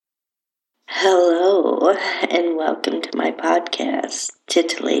Hello, and welcome to my podcast,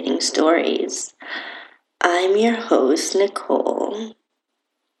 Titillating Stories. I'm your host, Nicole,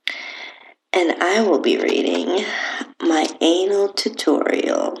 and I will be reading my anal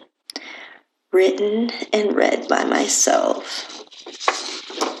tutorial, written and read by myself.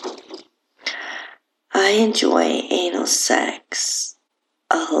 I enjoy anal sex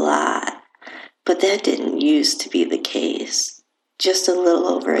a lot, but that didn't used to be the case. Just a little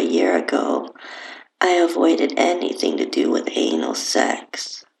over a year ago, I avoided anything to do with anal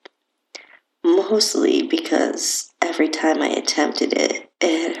sex. Mostly because every time I attempted it,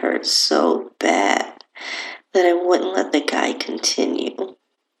 it hurt so bad that I wouldn't let the guy continue.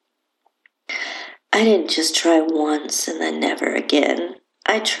 I didn't just try once and then never again.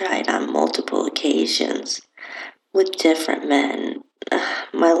 I tried on multiple occasions with different men.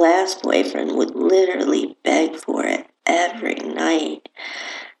 My last boyfriend would literally beg for it every night,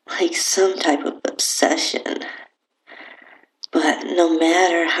 like some type of obsession. But no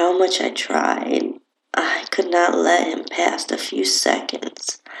matter how much I tried, I could not let him past a few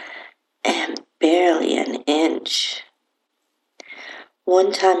seconds, and barely an inch.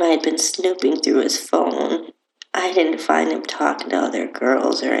 One time I had been snooping through his phone. I didn't find him talking to other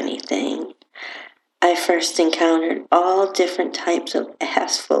girls or anything. I first encountered all different types of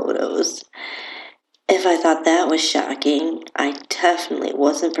ass photos. If I thought that was shocking, I definitely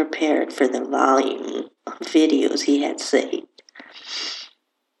wasn't prepared for the volume of videos he had saved.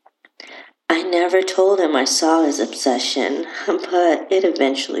 I never told him I saw his obsession, but it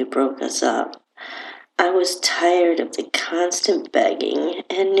eventually broke us up. I was tired of the constant begging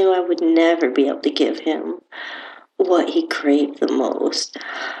and knew I would never be able to give him what he craved the most,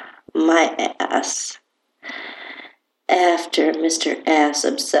 my ass. After Mr. Ass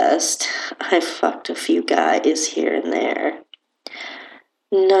Obsessed, I fucked a few guys here and there.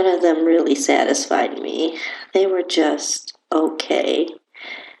 None of them really satisfied me. They were just okay.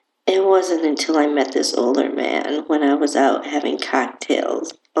 It wasn't until I met this older man when I was out having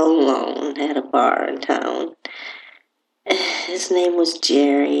cocktails alone at a bar in town. His name was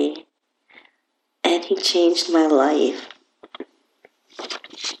Jerry, and he changed my life.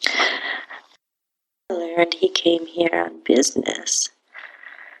 I learned he came here on business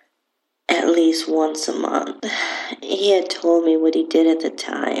at least once a month. He had told me what he did at the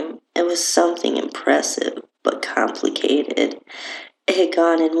time. It was something impressive but complicated. It had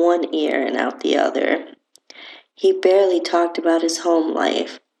gone in one ear and out the other. He barely talked about his home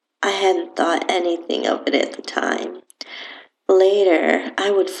life. I hadn't thought anything of it at the time. Later,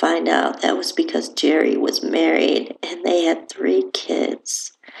 I would find out that was because Jerry was married and they had 3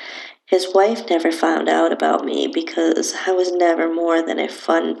 kids. His wife never found out about me because I was never more than a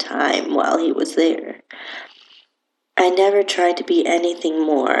fun time while he was there. I never tried to be anything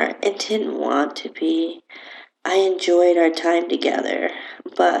more and didn't want to be. I enjoyed our time together,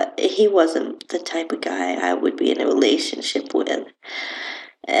 but he wasn't the type of guy I would be in a relationship with.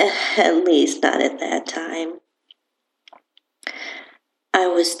 At least not at that time. I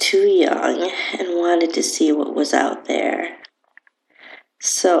was too young and wanted to see what was out there.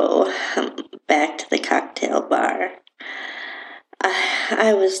 So, back to the cocktail bar.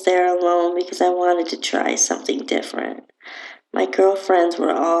 I was there alone because I wanted to try something different. My girlfriends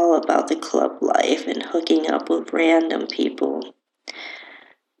were all about the club life and hooking up with random people.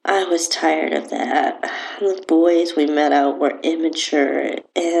 I was tired of that. The boys we met out were immature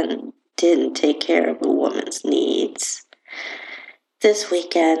and didn't take care of a woman's needs. This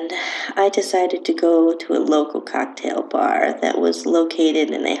weekend, I decided to go to a local cocktail bar that was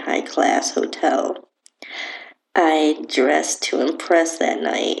located in a high-class hotel. I dressed to impress that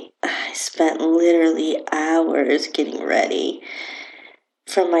night. I spent literally hours getting ready,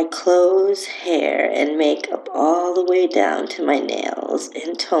 from my clothes, hair, and makeup all the way down to my nails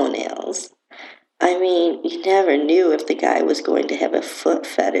and toenails. I mean, you never knew if the guy was going to have a foot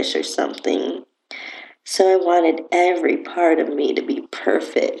fetish or something. So I wanted every part of me to be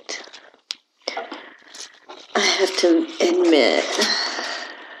perfect. I have to admit,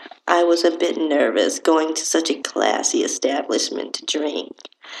 I was a bit nervous going to such a classy establishment to drink.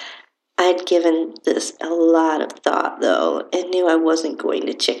 I'd given this a lot of thought, though, and knew I wasn't going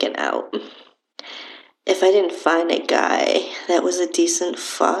to chicken out. If I didn't find a guy that was a decent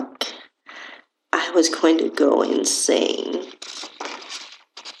fuck, I was going to go insane.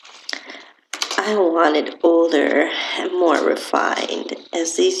 I wanted older and more refined,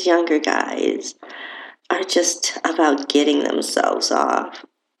 as these younger guys are just about getting themselves off.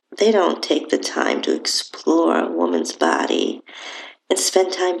 They don't take the time to explore a woman's body and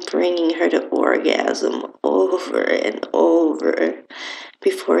spend time bringing her to orgasm over and over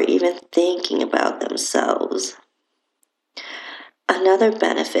before even thinking about themselves. Another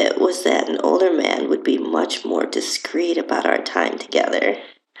benefit was that an older man would be much more discreet about our time together.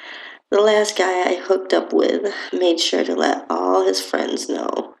 The last guy I hooked up with made sure to let all his friends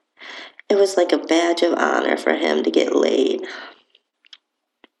know. It was like a badge of honor for him to get laid.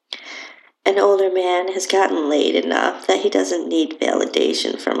 An older man has gotten laid enough that he doesn't need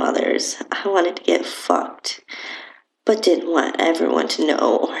validation from others. I wanted to get fucked, but didn't want everyone to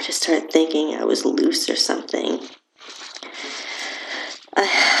know or to start thinking I was loose or something.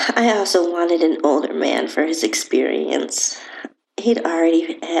 I also wanted an older man for his experience. He'd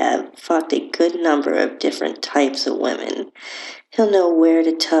already have fucked a good number of different types of women. He'll know where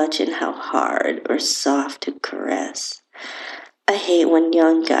to touch and how hard or soft to caress. I hate when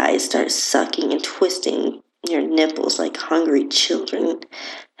young guys start sucking and twisting your nipples like hungry children,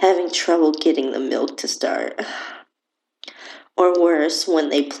 having trouble getting the milk to start. Or worse, when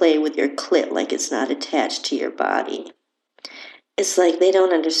they play with your clit like it's not attached to your body. It's like they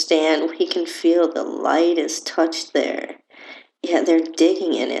don't understand we can feel the lightest touch there. Yet they're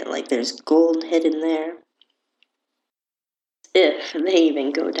digging in it like there's gold hidden there. If they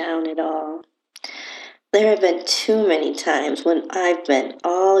even go down at all. There have been too many times when I've been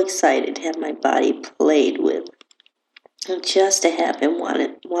all excited to have my body played with, and just to have him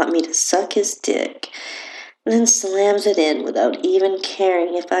want me to suck his dick, and then slams it in without even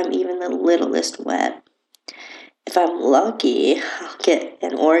caring if I'm even the littlest wet. If I'm lucky, I'll get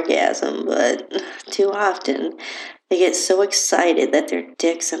an orgasm, but too often they get so excited that their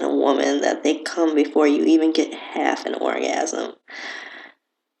dick's in a woman that they come before you even get half an orgasm.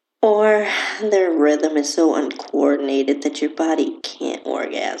 Or their rhythm is so uncoordinated that your body can't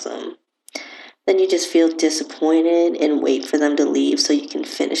orgasm. Then you just feel disappointed and wait for them to leave so you can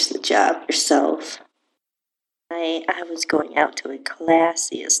finish the job yourself. I was going out to a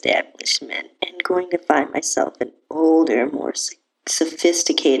classy establishment and going to find myself an older, more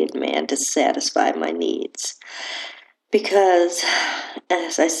sophisticated man to satisfy my needs. Because,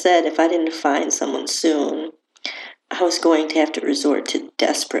 as I said, if I didn't find someone soon, I was going to have to resort to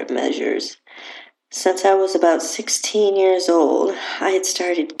desperate measures. Since I was about 16 years old, I had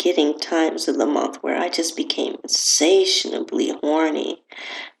started getting times of the month where I just became insatiably horny.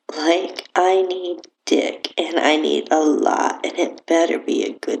 Like, I need dick, and I need a lot, and it better be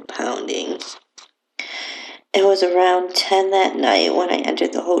a good pounding. It was around 10 that night when I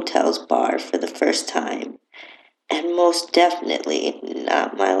entered the hotel's bar for the first time, and most definitely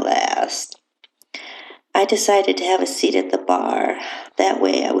not my last. I decided to have a seat at the bar. That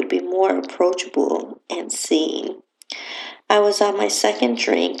way I would be more approachable and seen. I was on my second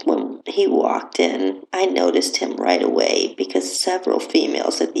drink when he walked in. I noticed him right away because several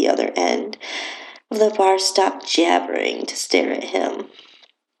females at the other end of the bar stopped jabbering to stare at him.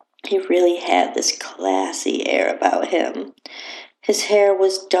 He really had this classy air about him. His hair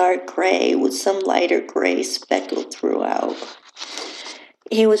was dark gray with some lighter gray speckled throughout.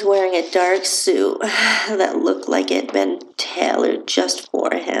 He was wearing a dark suit that looked like it had been tailored just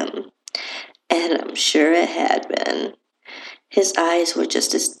for him. And I'm sure it had been. His eyes were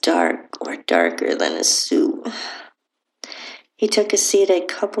just as dark or darker than his suit. He took a seat a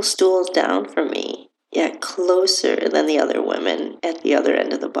couple stools down from me, yet closer than the other women at the other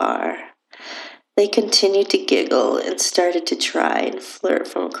end of the bar. They continued to giggle and started to try and flirt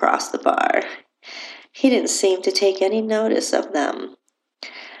from across the bar. He didn't seem to take any notice of them.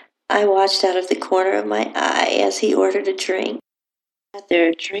 I watched out of the corner of my eye as he ordered a drink.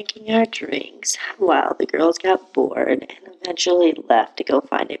 They're drinking our drinks while the girls got bored and eventually left to go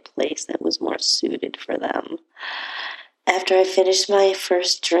find a place that was more suited for them. After I finished my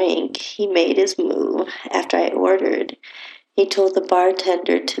first drink, he made his move. After I ordered, he told the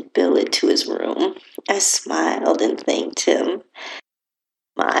bartender to bill it to his room. I smiled and thanked him.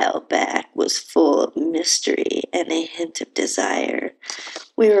 My smile back was full of mystery and a hint of desire.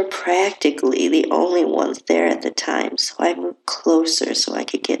 We were practically the only ones there at the time, so I moved closer so I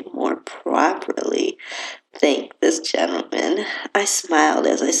could get more properly thank this gentleman. I smiled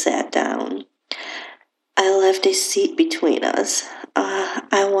as I sat down. I left a seat between us.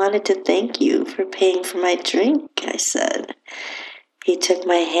 I wanted to thank you for paying for my drink, I said. He took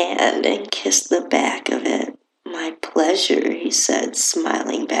my hand and kissed the back of it. My pleasure, he said,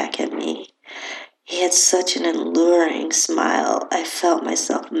 smiling back at me. He had such an alluring smile, I felt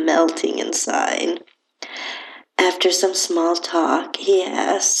myself melting inside. After some small talk, he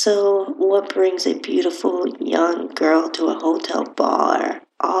asked, "So what brings a beautiful young girl to a hotel bar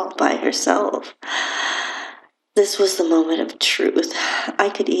all by herself?" This was the moment of truth. I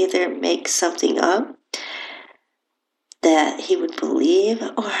could either make something up that he would believe,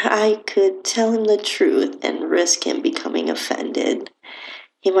 or I could tell him the truth and risk him becoming offended.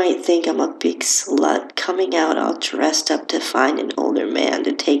 He might think I'm a big slut coming out all dressed up to find an older man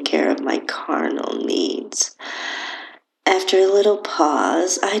to take care of my carnal needs. After a little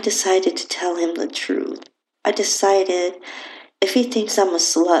pause, I decided to tell him the truth. I decided if he thinks I'm a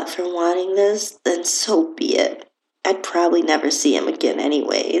slut for wanting this, then so be it. I'd probably never see him again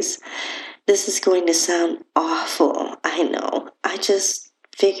anyways. This is going to sound awful, I know. I just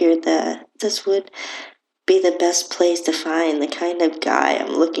figured that this would be the best place to find the kind of guy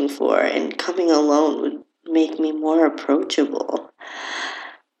I'm looking for, and coming alone would make me more approachable.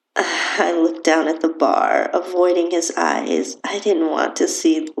 I looked down at the bar, avoiding his eyes. I didn't want to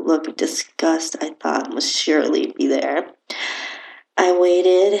see the look of disgust I thought must surely be there. I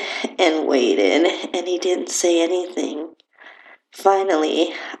waited and waited, and he didn't say anything.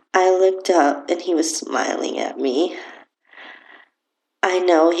 Finally, I looked up and he was smiling at me. I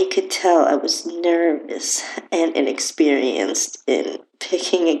know he could tell I was nervous and inexperienced in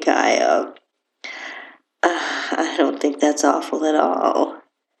picking a guy up. I don't think that's awful at all.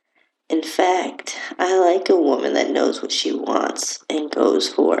 In fact, I like a woman that knows what she wants and goes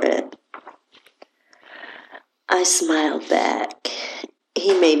for it. I smiled back.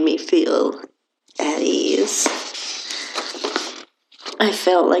 He made me feel at ease. I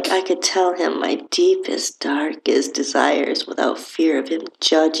felt like I could tell him my deepest, darkest desires without fear of him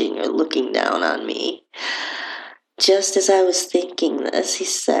judging or looking down on me. Just as I was thinking this, he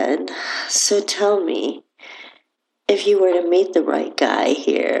said, "So tell me, if you were to meet the right guy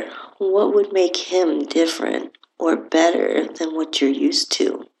here, what would make him different or better than what you're used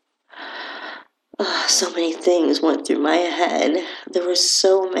to?" So many things went through my head. There were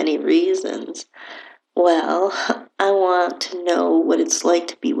so many reasons. Well, I want to know what it's like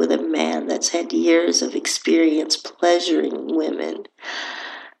to be with a man that's had years of experience pleasuring women.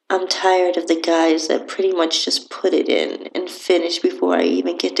 I'm tired of the guys that pretty much just put it in and finish before I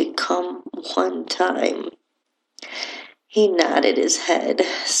even get to come one time. He nodded his head,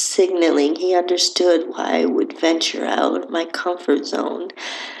 signaling he understood why I would venture out of my comfort zone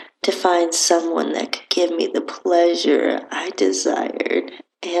to find someone that could give me the pleasure I desired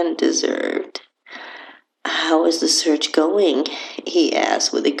and deserved. "How is the search going?" he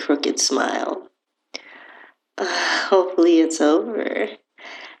asked with a crooked smile. "Hopefully it's over,"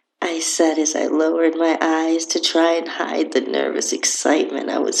 I said as I lowered my eyes to try and hide the nervous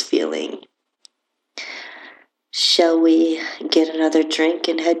excitement I was feeling. "Shall we get another drink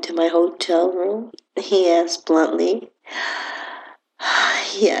and head to my hotel room?" he asked bluntly.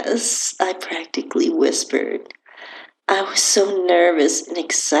 "Yes," I practically whispered. I was so nervous and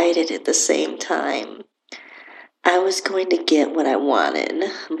excited at the same time. I was going to get what I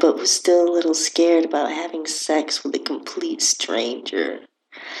wanted, but was still a little scared about having sex with a complete stranger.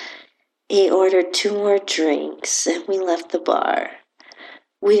 He ordered 2 more drinks, and we left the bar.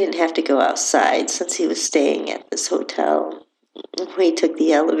 We didn't have to go outside since he was staying at this hotel. We took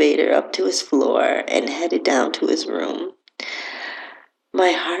the elevator up to his floor and headed down to his room.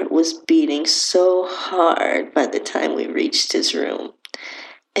 My heart was beating so hard by the time we reached his room.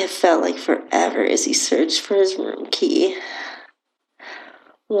 It felt like forever as he searched for his room key.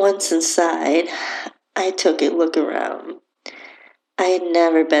 Once inside, I took a look around. I had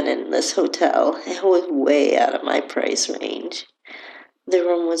never been in this hotel. It was way out of my price range. The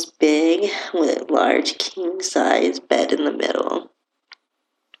room was big, with a large king-size bed in the middle.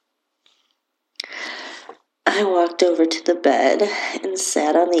 I walked over to the bed and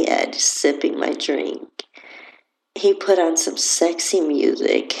sat on the edge, sipping my drink. He put on some sexy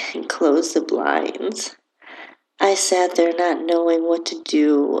music and closed the blinds. I sat there not knowing what to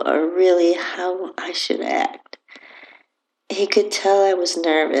do or really how I should act. He could tell I was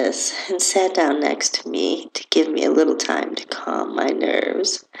nervous and sat down next to me to give me a little time to calm my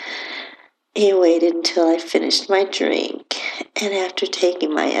nerves. He waited until I finished my drink, and after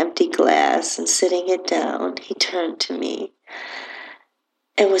taking my empty glass and sitting it down, he turned to me.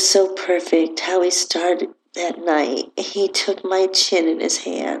 It was so perfect how he started that night. He took my chin in his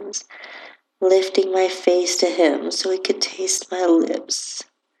hands, lifting my face to him so he could taste my lips.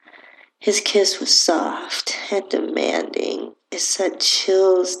 His kiss was soft and demanding. It sent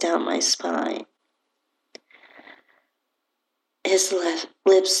chills down my spine. His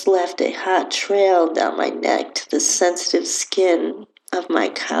lips left a hot trail down my neck to the sensitive skin of my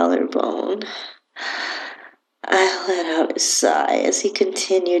collarbone. I let out a sigh as he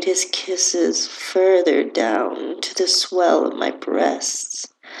continued his kisses further down to the swell of my breasts.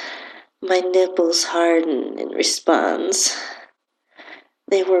 My nipples hardened in response.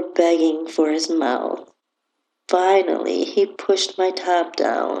 They were begging for his mouth. Finally, he pushed my top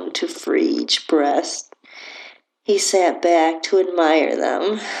down to free each breast. He sat back to admire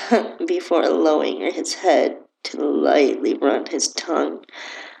them before lowering his head to lightly run his tongue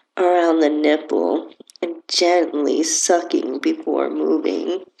around the nipple and gently sucking before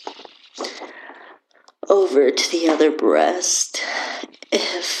moving over to the other breast.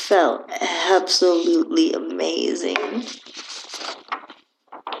 It felt absolutely amazing.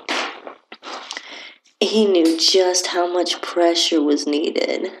 He knew just how much pressure was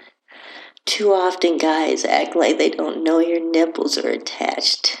needed. Too often guys act like they don't know your nipples are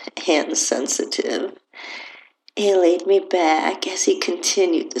attached and sensitive. He laid me back as he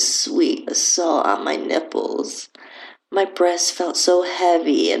continued the sweet assault on my nipples. My breast felt so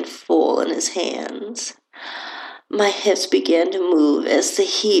heavy and full in his hands. My hips began to move as the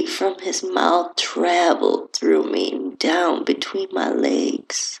heat from his mouth traveled through me and down between my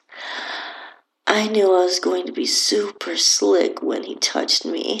legs. I knew I was going to be super slick when he touched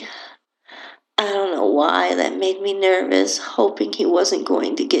me. I don't know why that made me nervous, hoping he wasn't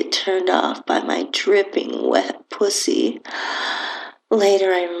going to get turned off by my dripping wet pussy.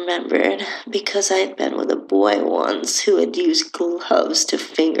 Later I remembered, because I had been with a boy once who had used gloves to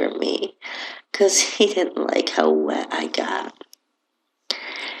finger me, because he didn't like how wet I got.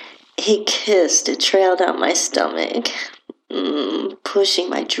 He kissed and trailed down my stomach, pushing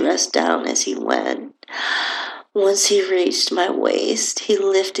my dress down as he went. Once he reached my waist, he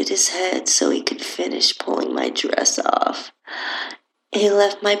lifted his head so he could finish pulling my dress off. He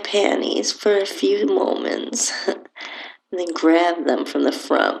left my panties for a few moments, then grabbed them from the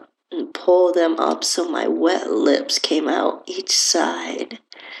front and pulled them up so my wet lips came out each side.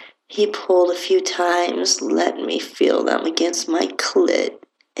 He pulled a few times, letting me feel them against my clit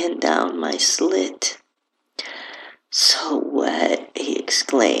and down my slit. "So wet," he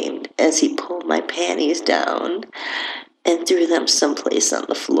exclaimed as he pulled my panties down and threw them someplace on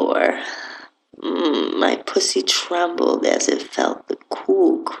the floor. My pussy trembled as it felt the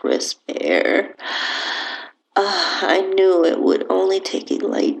cool, crisp air. I knew it would only take a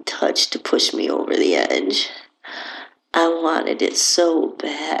light touch to push me over the edge. I wanted it so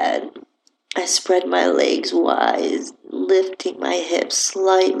bad. I spread my legs wide, lifting my hips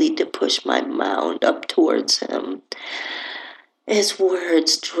slightly to push my mound up towards him. His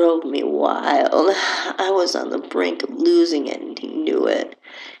words drove me wild. I was on the brink of losing it, and he knew it.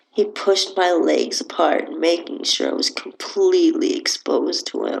 He pushed my legs apart, making sure I was completely exposed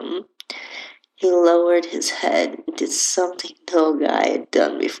to him. He lowered his head and did something no guy had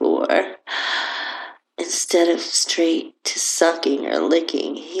done before. Instead of straight to sucking or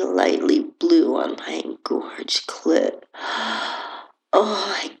licking, he lightly blew on my engorged clit.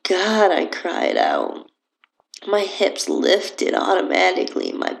 "Oh my God," I cried out. My hips lifted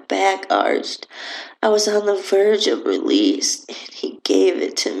automatically, my back arched. I was on the verge of release, and he gave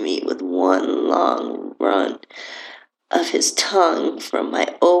it to me with one long run of his tongue from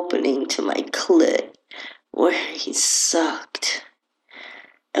my opening to my clit, where he sucked.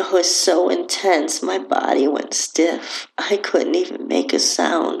 It was so intense, my body went stiff. I couldn't even make a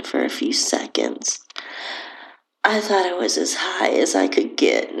sound for a few seconds. I thought I was as high as I could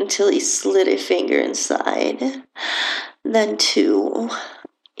get until he slid a finger inside. Then, too,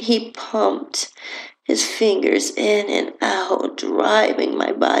 he pumped his fingers in and out, driving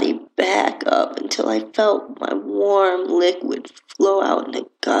my body back up until I felt my warm liquid flow out in a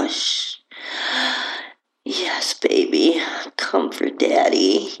gush. "Yes, baby, come for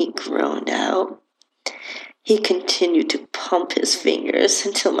daddy," he groaned out. He continued to pump his fingers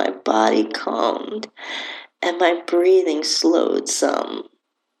until my body calmed and my breathing slowed some.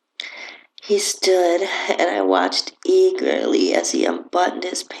 He stood, and I watched eagerly as he unbuttoned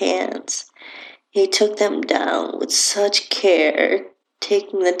his pants. He took them down with such care,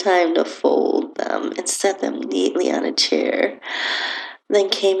 taking the time to fold them and set them neatly on a chair. Then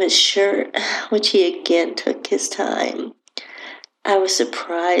came his shirt, which he again took his time. I was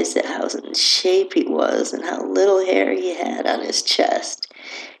surprised at how in shape he was and how little hair he had on his chest.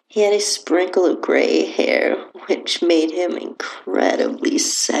 He had a sprinkle of gray hair, which made him incredibly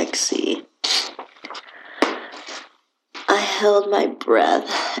sexy. I held my breath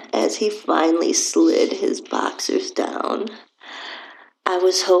as he finally slid his boxers down. I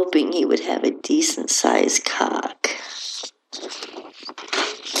was hoping he would have a decent-sized cock.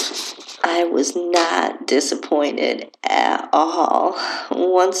 I was not disappointed at all.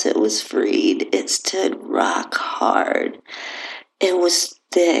 Once it was freed, it stood rock hard. It was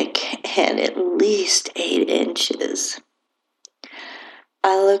thick and at least 8 inches.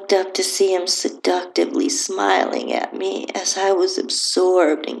 I looked up to see him seductively smiling at me as I was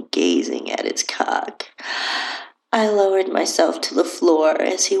absorbed in gazing at his cock. I lowered myself to the floor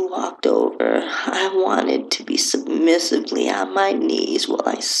as he walked over. I wanted to be submissively on my knees while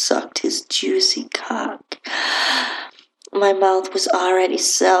I sucked his juicy cock. My mouth was already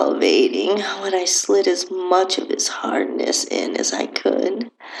salivating when I slid as much of his hardness in as I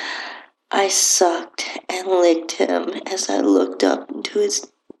could. I sucked and licked him as I looked up into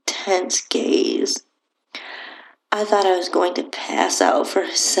his tense gaze. I thought I was going to pass out for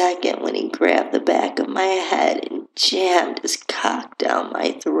a second when he grabbed the back of my head and jammed his cock down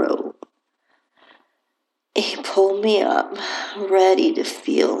my throat. He pulled me up, ready to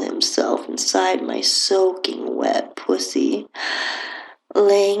feel himself inside my soaking wet pussy.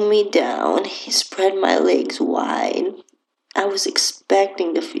 Laying me down, he spread my legs wide. I was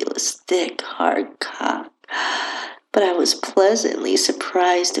expecting to feel his thick, hard cock, but I was pleasantly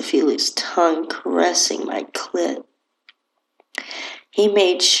surprised to feel his tongue caressing my clit. He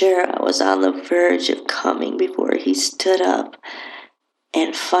made sure I was on the verge of coming before he stood up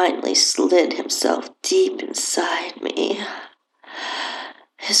and finally slid himself deep inside me.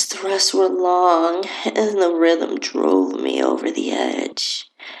 His thrusts were long, and the rhythm drove me over the edge.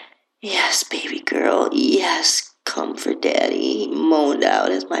 "Yes, baby girl, yes, come for daddy," he moaned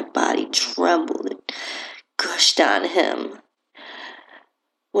out as my body trembled and gushed on him.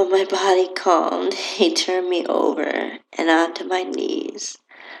 When my body calmed, he turned me over and onto my knees.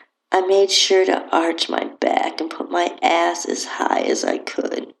 I made sure to arch my back and put my ass as high as I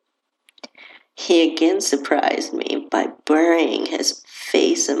could. He again surprised me by burying his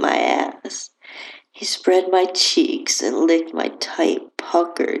face in my ass. He spread my cheeks and licked my tight,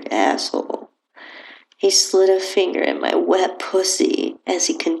 puckered asshole. He slid a finger in my wet pussy as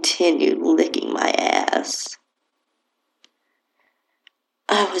he continued licking my ass.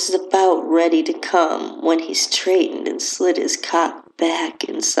 I was about ready to come when he straightened and slid his cock back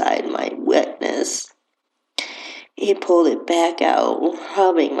inside my wetness. He pulled it back out,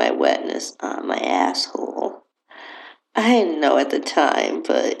 rubbing my wetness on my asshole. I didn't know at the time,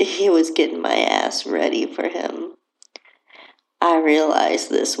 but he was getting my ass ready for him. I realized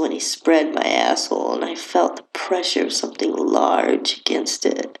this when he spread my asshole and I felt the pressure of something large against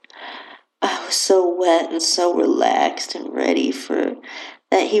it. I was so wet and so relaxed and ready for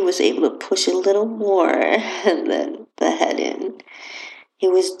that he was able to push a little more and then the head in. He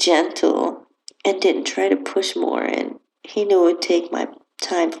was gentle and didn't try to push more in. He knew it would take my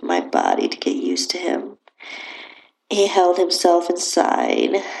time for my body to get used to him. He held himself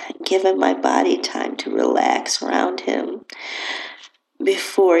inside, giving my body time to relax around him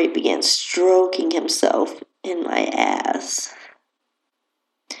before he began stroking himself in my ass.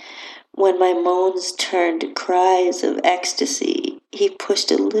 When my moans turned to cries of ecstasy, he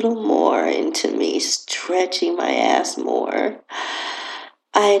pushed a little more into me, stretching my ass more.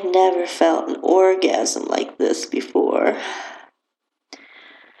 I had never felt an orgasm like this before.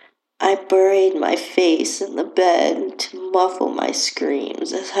 I buried my face in the bed to muffle my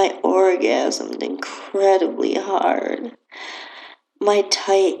screams as I orgasmed incredibly hard. My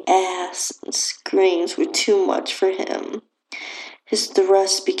tight ass and screams were too much for him. His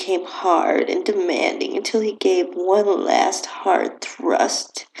thrust became hard and demanding until he gave one last hard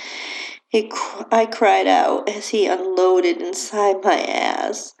thrust. I cried out as he unloaded inside my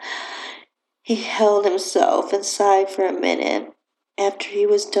ass. He held himself inside for a minute after he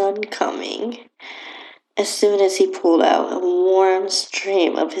was done coming. As soon as he pulled out, a warm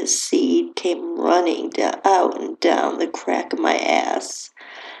stream of his seed came running out and down the crack of my ass,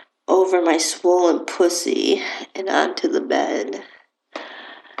 over my swollen pussy, and onto the bed.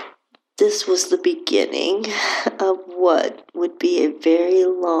 This was the beginning of what would be a very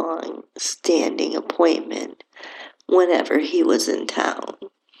long standing appointment whenever he was in town.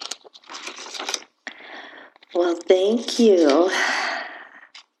 Well, thank you.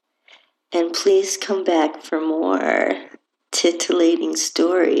 And please come back for more titillating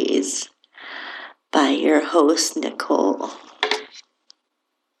stories by your host, Nicole.